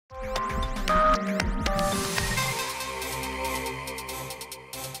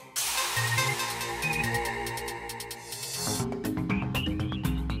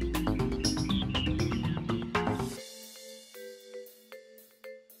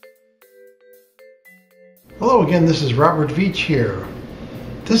Hello again, this is Robert Veach here.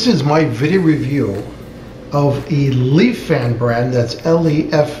 This is my video review of a leaf fan brand, that's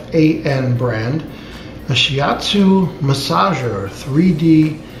L-E-F-A-N brand, a Shiatsu massager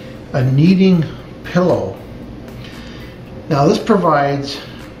 3D kneading pillow. Now this provides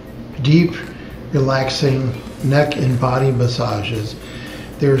deep, relaxing neck and body massages.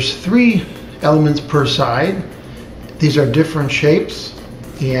 There's 3 elements per side. These are different shapes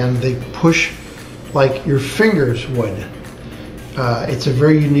and they push like your fingers would. It's a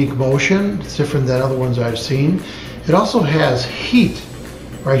very unique motion. It's different than other ones I've seen. It also has heat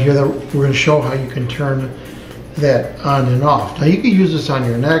right here that we're going to show how you can turn that on and off. Now you can use this on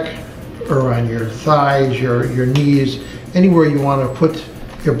your neck or on your thighs, your knees, anywhere you want to put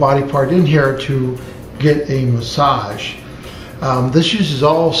your body part in here to get a massage. This uses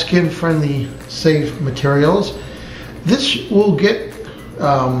all skin-friendly, safe materials. This will get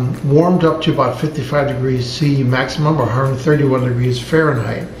warmed up to about 55 degrees C maximum or 131 degrees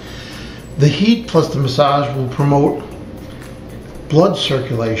Fahrenheit. The heat plus the massage will promote blood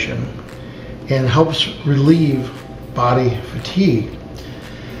circulation and helps relieve body fatigue.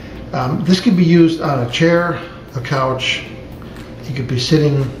 This can be used on a chair, a couch. You could be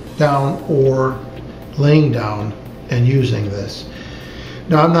sitting down or laying down and using this.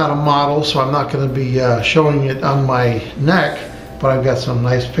 Now I'm not a model, so I'm not going to be showing it on my neck, but I've got some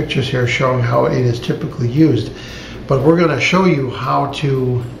nice pictures here showing how it is typically used. But we're going to show you how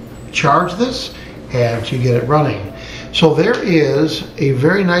to charge this and to get it running. So there is a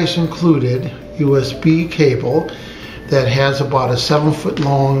very nice included USB cable that has about a 7-foot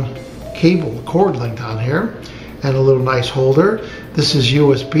long cable cord length on here and a little nice holder. This is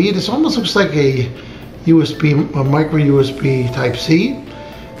USB. This almost looks like a micro USB type C,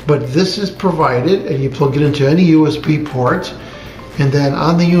 but this is provided and you plug it into any USB port. And then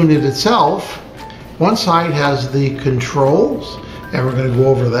on the unit itself, one side has the controls, and we're going to go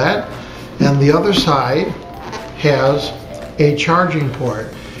over that, and the other side has a charging port.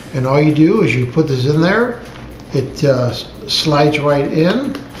 And all you do is you put this in there, it slides right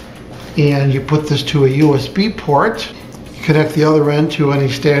in, and you put this to a USB port. You connect the other end to any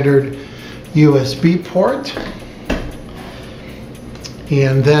standard USB port,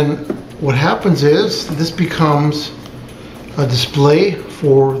 and then what happens is this becomes a display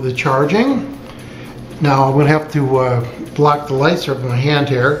for the charging. Now I'm going to have to block the lights with my hand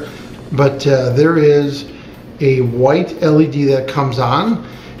here, but there is a white LED that comes on,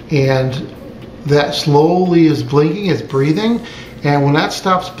 and that slowly is blinking, it's breathing, and when that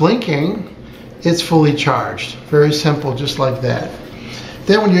stops blinking, it's fully charged. Very simple, just like that.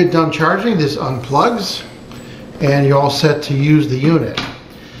 Then when you're done charging, this unplugs, and you're all set to use the unit.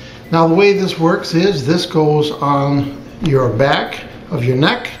 Now the way this works is this goes on your back of your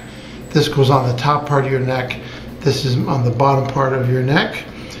neck, this goes on the top part of your neck, this is on the bottom part of your neck,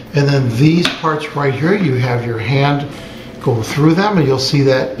 and then these parts right here, you have your hand go through them, and you'll see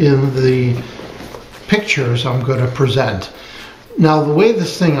that in the pictures I'm going to present. Now the way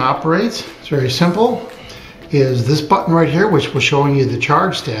this thing operates, it's very simple, is this button right here, which will showing you the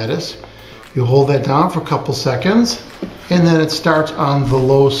charge status. You hold that down for a couple seconds, and then it starts on the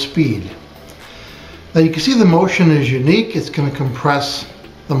low speed. Now you can see the motion is unique. It's going to compress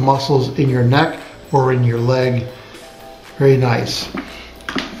the muscles in your neck or in your leg. Very nice.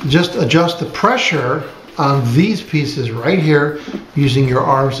 Just adjust the pressure on these pieces right here using your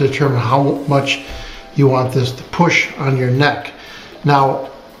arms to determine how much you want this to push on your neck. Now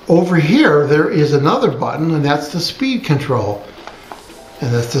over here there is another button, and that's the speed control.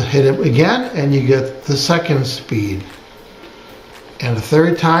 And that's to hit it again and you get the second speed. And the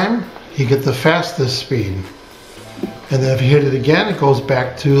third time you get the fastest speed. And then if you hit it again, it goes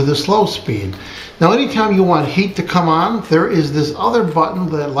back to the slow speed. Now anytime you want heat to come on, there is this other button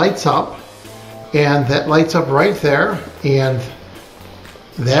that lights up, and that lights up right there, and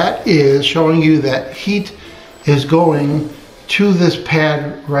that is showing you that heat is going to this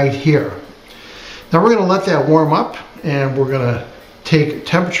pad right here. Now we're going to let that warm up, and we're going to take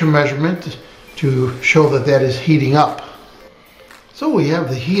temperature measurement to show that that is heating up. So we have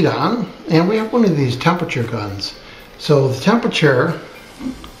the heat on, and we have one of these temperature guns. So the temperature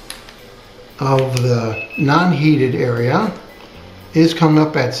of the non-heated area is coming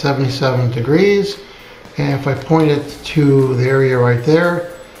up at 77 degrees, and if I point it to the area right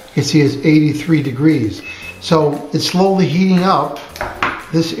there, you can see it's 83 degrees. So it's slowly heating up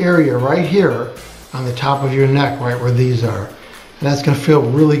this area right here on the top of your neck, right where these are. And that's going to feel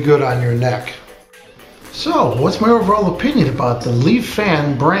really good on your neck. So, what's my overall opinion about the Leaf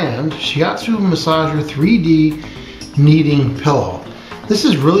Fan brand Shiatsu Massager 3D Kneading Pillow? This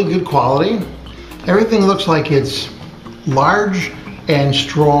is really good quality. Everything looks like it's large and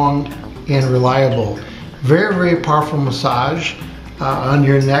strong and reliable. Very, very powerful massage on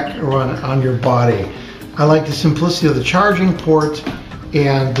your neck or on your body. I like the simplicity of the charging port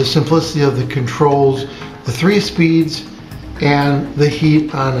and the simplicity of the controls, the 3 speeds, and the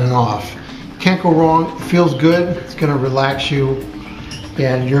heat on and off. Can't go wrong. It feels good. It's going to relax you,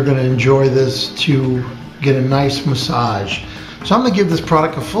 and you're going to enjoy this to get a nice massage. So I'm going to give this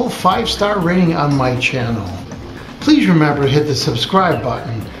product a full 5-star rating on my channel. Please remember to hit the subscribe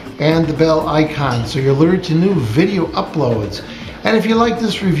button and the bell icon so you're alerted to new video uploads. And if you like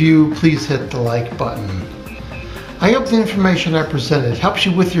this review, please hit the like button. I hope the information I presented helps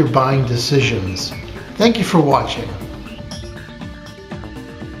you with your buying decisions. Thank you for watching.